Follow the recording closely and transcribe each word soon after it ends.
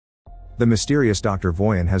The mysterious Dr.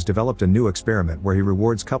 Voyan has developed a new experiment where he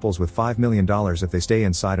rewards couples with $5 million if they stay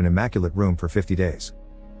inside an immaculate room for 50 days.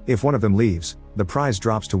 If one of them leaves, the prize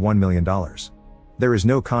drops to $1 million. There is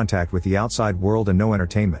no contact with the outside world and no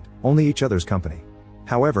entertainment, only each other's company.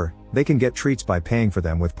 However, they can get treats by paying for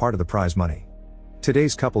them with part of the prize money.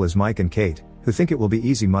 Today's couple is Mike and Kate, who think it will be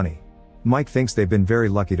easy money. Mike thinks they've been very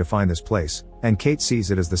lucky to find this place, and Kate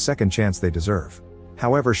sees it as the second chance they deserve.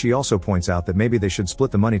 However, she also points out that maybe they should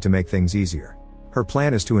split the money to make things easier. Her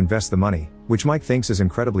plan is to invest the money, which Mike thinks is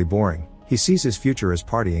incredibly boring. He sees his future as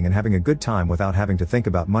partying and having a good time without having to think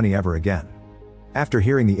about money ever again. After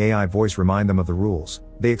hearing the AI voice remind them of the rules,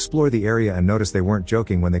 they explore the area and notice they weren't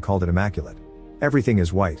joking when they called it immaculate. Everything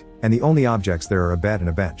is white, and the only objects there are a bed and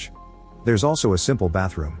a bench. There's also a simple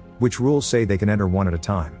bathroom, which rules say they can enter one at a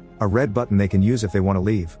time, a red button they can use if they want to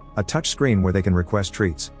leave, a touch screen where they can request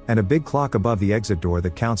treats, and a big clock above the exit door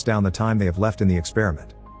that counts down the time they have left in the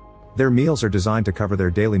experiment. Their meals are designed to cover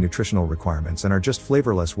their daily nutritional requirements and are just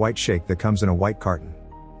flavorless white shake that comes in a white carton.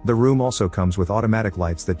 The room also comes with automatic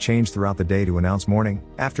lights that change throughout the day to announce morning,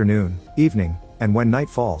 afternoon, evening, and when night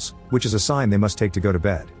falls, which is a sign they must take to go to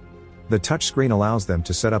bed. The touch screen allows them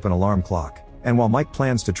to set up an alarm clock, and while Mike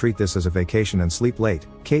plans to treat this as a vacation and sleep late,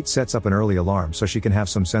 Kate sets up an early alarm so she can have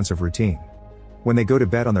some sense of routine. When they go to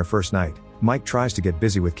bed on their first night, Mike tries to get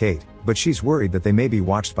busy with Kate, but she's worried that they may be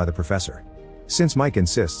watched by the professor. Since Mike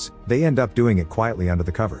insists, they end up doing it quietly under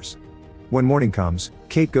the covers. When morning comes,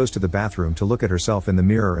 Kate goes to the bathroom to look at herself in the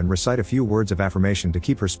mirror and recite a few words of affirmation to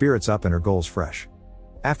keep her spirits up and her goals fresh.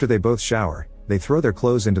 After they both shower, they throw their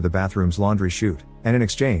clothes into the bathroom's laundry chute, and in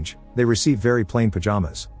exchange, they receive very plain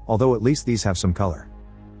pajamas, although at least these have some color.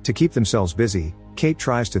 To keep themselves busy, Kate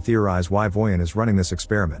tries to theorize why Voyan is running this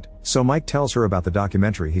experiment, so Mike tells her about the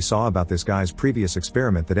documentary he saw about this guy's previous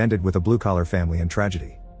experiment that ended with a blue-collar family and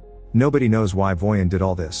tragedy. Nobody knows why Voyan did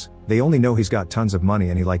all this, they only know he's got tons of money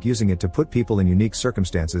and he likes using it to put people in unique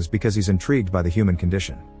circumstances because he's intrigued by the human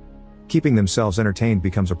condition. Keeping themselves entertained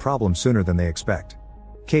becomes a problem sooner than they expect.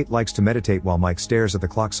 Kate likes to meditate while Mike stares at the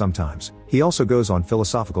clock sometimes. He also goes on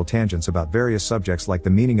philosophical tangents about various subjects like the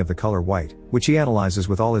meaning of the color white, which he analyzes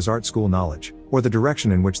with all his art school knowledge, or the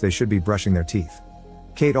direction in which they should be brushing their teeth.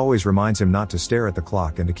 Kate always reminds him not to stare at the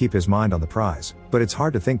clock and to keep his mind on the prize, but it's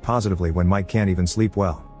hard to think positively when Mike can't even sleep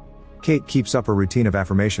well. Kate keeps up her routine of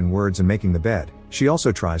affirmation words and making the bed. She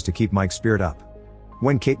also tries to keep Mike's spirit up.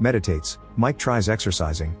 When Kate meditates, Mike tries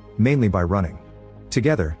exercising, mainly by running.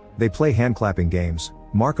 Together, they play hand-clapping games,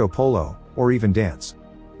 Marco Polo, or even dance.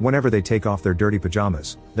 Whenever they take off their dirty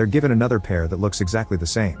pajamas, they're given another pair that looks exactly the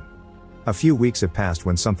same. A few weeks have passed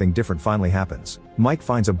when something different finally happens. Mike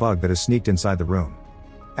finds a bug that has sneaked inside the room.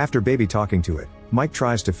 After baby talking to it, Mike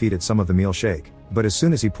tries to feed it some of the meal shake, but as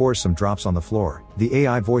soon as he pours some drops on the floor, the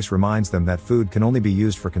AI voice reminds them that food can only be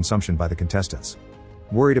used for consumption by the contestants.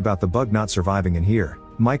 Worried about the bug not surviving in here,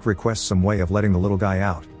 Mike requests some way of letting the little guy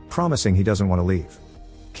out, promising he doesn't want to leave.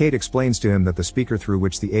 Kate explains to him that the speaker through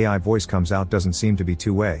which the AI voice comes out doesn't seem to be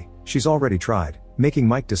two-way. She's already tried, making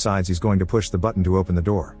Mike decides he's going to push the button to open the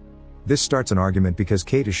door. This starts an argument because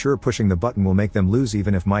Kate is sure pushing the button will make them lose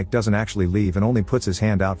even if Mike doesn't actually leave and only puts his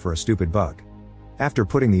hand out for a stupid bug. After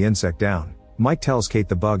putting the insect down, Mike tells Kate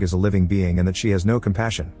the bug is a living being and that she has no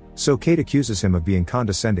compassion, so Kate accuses him of being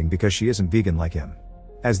condescending because she isn't vegan like him.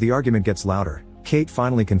 As the argument gets louder, Kate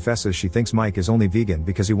finally confesses she thinks Mike is only vegan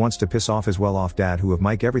because he wants to piss off his well-off dad who gave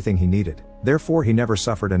Mike everything he needed, therefore he never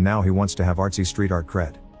suffered and now he wants to have artsy street art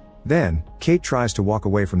cred. Then, Kate tries to walk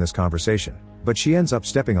away from this conversation, but she ends up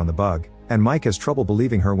stepping on the bug, and Mike has trouble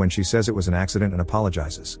believing her when she says it was an accident and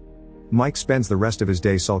apologizes. Mike spends the rest of his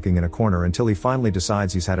day sulking in a corner until he finally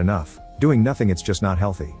decides he's had enough. Doing nothing, it's just not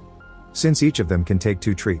healthy. Since each of them can take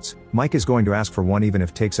 2 treats, Mike is going to ask for one even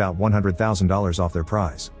if takes out $100,000 off their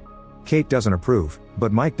prize. Kate doesn't approve,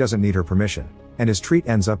 but Mike doesn't need her permission, and his treat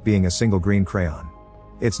ends up being a single green crayon.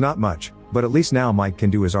 It's not much, but at least now Mike can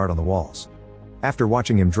do his art on the walls. After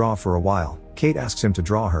watching him draw for a while, Kate asks him to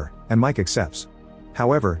draw her, and Mike accepts.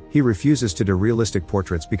 However, he refuses to do realistic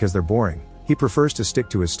portraits because they're boring. He prefers to stick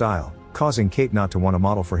to his style, causing Kate not to want to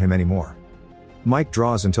model for him anymore. Mike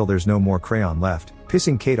draws until there's no more crayon left,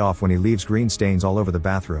 pissing Kate off when he leaves green stains all over the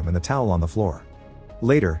bathroom and the towel on the floor.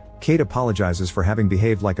 Later, Kate apologizes for having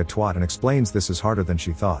behaved like a twat and explains this is harder than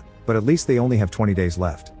she thought, but at least they only have 20 days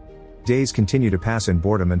left. Days continue to pass in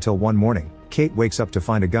boredom until one morning, Kate wakes up to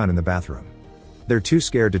find a gun in the bathroom. They're too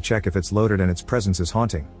scared to check if it's loaded and its presence is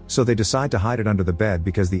haunting, so they decide to hide it under the bed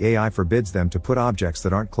because the AI forbids them to put objects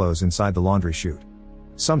that aren't clothes inside the laundry chute.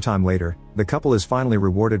 Sometime later, the couple is finally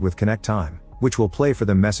rewarded with Connect Time, which will play for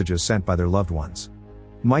them messages sent by their loved ones.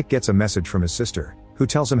 Mike gets a message from his sister, who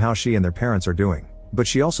tells him how she and their parents are doing. but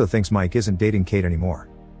she also thinks Mike isn't dating Kate anymore.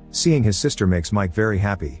 Seeing his sister makes Mike very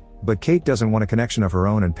happy, but Kate doesn't want a connection of her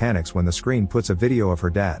own and panics when the screen puts a video of her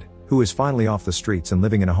dad, who is finally off the streets and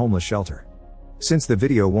living in a homeless shelter. Since the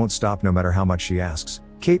video won't stop no matter how much she asks,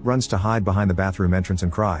 Kate runs to hide behind the bathroom entrance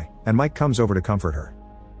and cry, and Mike comes over to comfort her.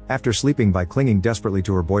 After sleeping by clinging desperately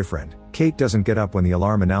to her boyfriend, Kate doesn't get up when the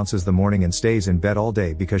alarm announces the morning and stays in bed all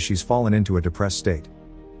day because she's fallen into a depressed state.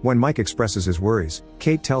 When Mike expresses his worries,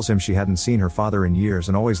 Kate tells him she hadn't seen her father in years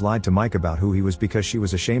and always lied to Mike about who he was because she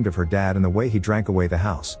was ashamed of her dad and the way he drank away the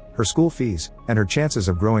house, her school fees, and her chances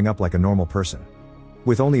of growing up like a normal person.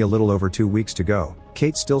 With only a little over 2 weeks to go,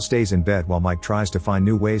 Kate still stays in bed while Mike tries to find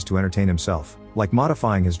new ways to entertain himself, like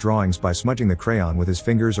modifying his drawings by smudging the crayon with his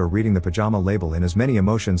fingers or reading the pajama label in as many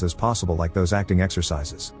emotions as possible like those acting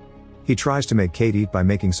exercises. He tries to make Kate eat by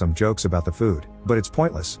making some jokes about the food, but it's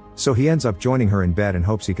pointless, so he ends up joining her in bed and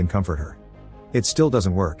hopes he can comfort her. It still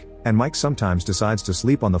doesn't work, and Mike sometimes decides to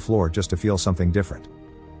sleep on the floor just to feel something different.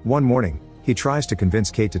 One morning, he tries to convince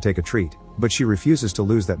Kate to take a treat, but she refuses to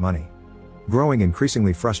lose that money. Growing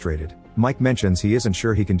increasingly frustrated, Mike mentions he isn't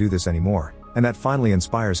sure he can do this anymore, and that finally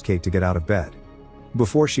inspires Kate to get out of bed.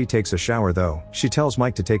 Before she takes a shower though, she tells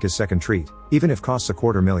Mike to take his second treat, even if costs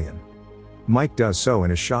 $250,000. Mike does so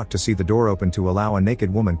and is shocked to see the door open to allow a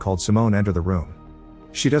naked woman called Simone enter the room.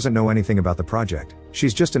 She doesn't know anything about the project,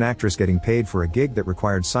 she's just an actress getting paid for a gig that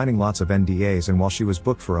required signing lots of NDAs, and while she was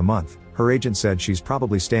booked for a month, her agent said she's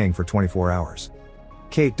probably staying for 24 hours.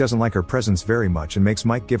 Kate doesn't like her presence very much and makes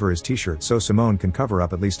Mike give her his t-shirt so Simone can cover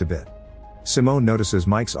up at least a bit. Simone notices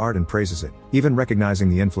Mike's art and praises it, even recognizing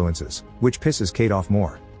the influences, which pisses Kate off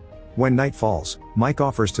more. When night falls, Mike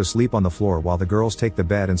offers to sleep on the floor while the girls take the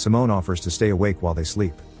bed and Simone offers to stay awake while they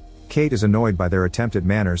sleep. Kate is annoyed by their attempt at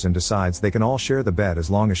manners and decides they can all share the bed as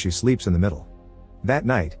long as she sleeps in the middle. That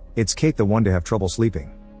night, it's Kate the one to have trouble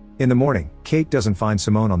sleeping. In the morning, Kate doesn't find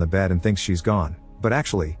Simone on the bed and thinks she's gone, but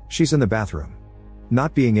actually, she's in the bathroom.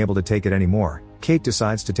 Not being able to take it anymore, Kate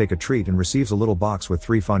decides to take a treat and receives a little box with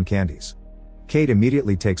 3 fun candies. Kate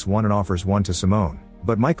immediately takes one and offers one to Simone,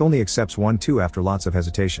 but Mike only accepts one too after lots of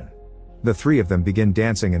hesitation. The 3 of them begin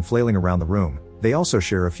dancing and flailing around the room, they also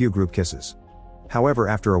share a few group kisses. However,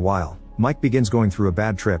 after a while, Mike begins going through a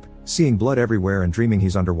bad trip, seeing blood everywhere and dreaming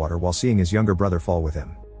he's underwater while seeing his younger brother fall with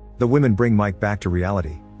him. The women bring Mike back to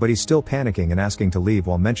reality, but he's still panicking and asking to leave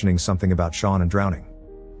while mentioning something about Sean and drowning.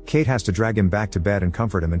 Kate has to drag him back to bed and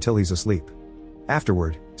comfort him until he's asleep.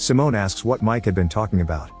 Afterward, Simone asks what Mike had been talking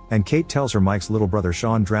about, and Kate tells her Mike's little brother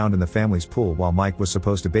Sean drowned in the family's pool while Mike was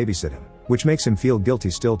supposed to babysit him, which makes him feel guilty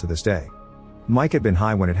still to this day. Mike had been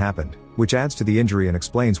high when it happened, which adds to the injury and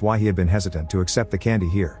explains why he had been hesitant to accept the candy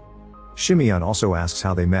here. Shimeon also asks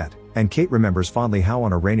how they met, and Kate remembers fondly how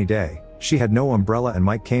on a rainy day, she had no umbrella and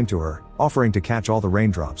Mike came to her, offering to catch all the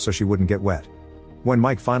raindrops so she wouldn't get wet. When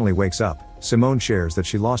Mike finally wakes up, Simone shares that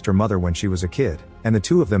she lost her mother when she was a kid, and the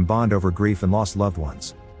 2 of them bond over grief and lost loved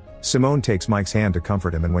ones. Simone takes Mike's hand to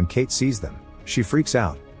comfort him, and when Kate sees them, she freaks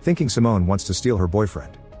out, thinking Simone wants to steal her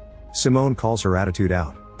boyfriend. Simone calls her attitude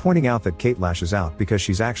out, pointing out that Kate lashes out because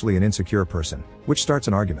she's actually an insecure person, which starts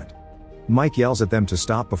an argument. Mike yells at them to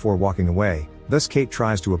stop before walking away, thus Kate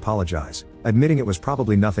tries to apologize, admitting it was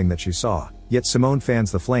probably nothing that she saw, yet Simone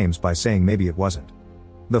fans the flames by saying maybe it wasn't.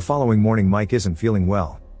 The following morning Mike isn't feeling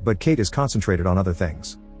well, but Kate is concentrated on other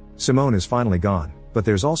things. Simone is finally gone, but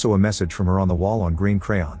there's also a message from her on the wall on green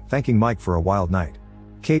crayon, thanking Mike for a wild night.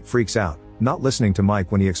 Kate freaks out, not listening to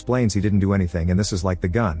Mike when he explains he didn't do anything and this is like the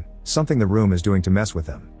gun, something the room is doing to mess with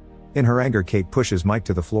them. In her anger, Kate pushes Mike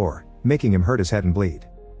to the floor, making him hurt his head and bleed.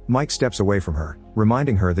 Mike steps away from her,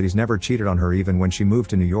 reminding her that he's never cheated on her even when she moved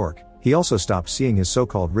to New York. He also stopped seeing his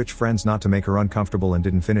so-called rich friends not to make her uncomfortable and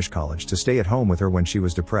didn't finish college to stay at home with her when she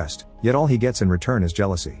was depressed, yet all he gets in return is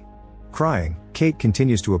jealousy. Crying, Kate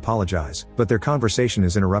continues to apologize, but their conversation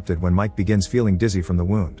is interrupted when Mike begins feeling dizzy from the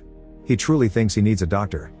wound. He truly thinks he needs a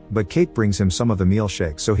doctor, but Kate brings him some of the meal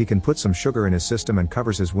shake so he can put some sugar in his system and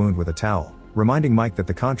covers his wound with a towel, reminding Mike that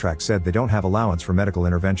the contract said they don't have allowance for medical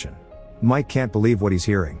intervention. Mike can't believe what he's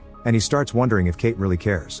hearing, and he starts wondering if Kate really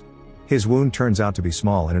cares. His wound turns out to be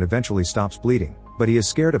small and it eventually stops bleeding, but he is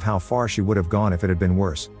scared of how far she would have gone if it had been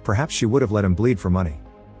worse. Perhaps she would have let him bleed for money.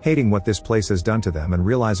 Hating what this place has done to them and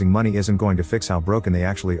realizing money isn't going to fix how broken they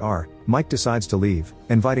actually are, Mike decides to leave,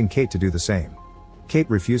 inviting Kate to do the same. Kate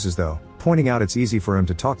refuses though, pointing out it's easy for him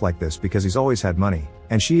to talk like this because he's always had money,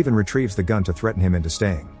 and she even retrieves the gun to threaten him into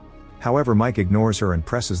staying. However, Mike ignores her and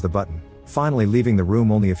presses the button, finally leaving the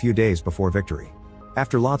room only a few days before victory.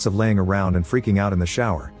 After lots of laying around and freaking out in the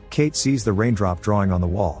shower, Kate sees the raindrop drawing on the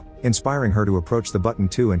wall, inspiring her to approach the button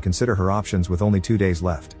too and consider her options with only 2 days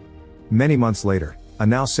left. Many months later, A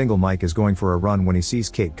now single Mike is going for a run when he sees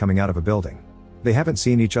Kate coming out of a building. They haven't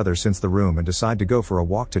seen each other since the room and decide to go for a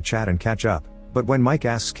walk to chat and catch up, but when Mike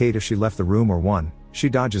asks Kate if she left the room or won, she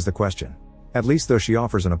dodges the question. At least though she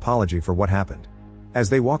offers an apology for what happened. As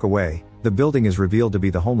they walk away, the building is revealed to be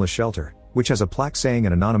the homeless shelter, which has a plaque saying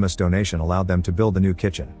an anonymous donation allowed them to build the new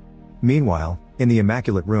kitchen. Meanwhile, in the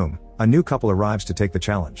Immaculate Room, a new couple arrives to take the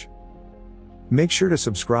challenge. Make sure to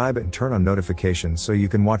subscribe and turn on notifications so you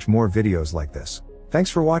can watch more videos like this. Thanks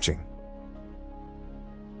for watching.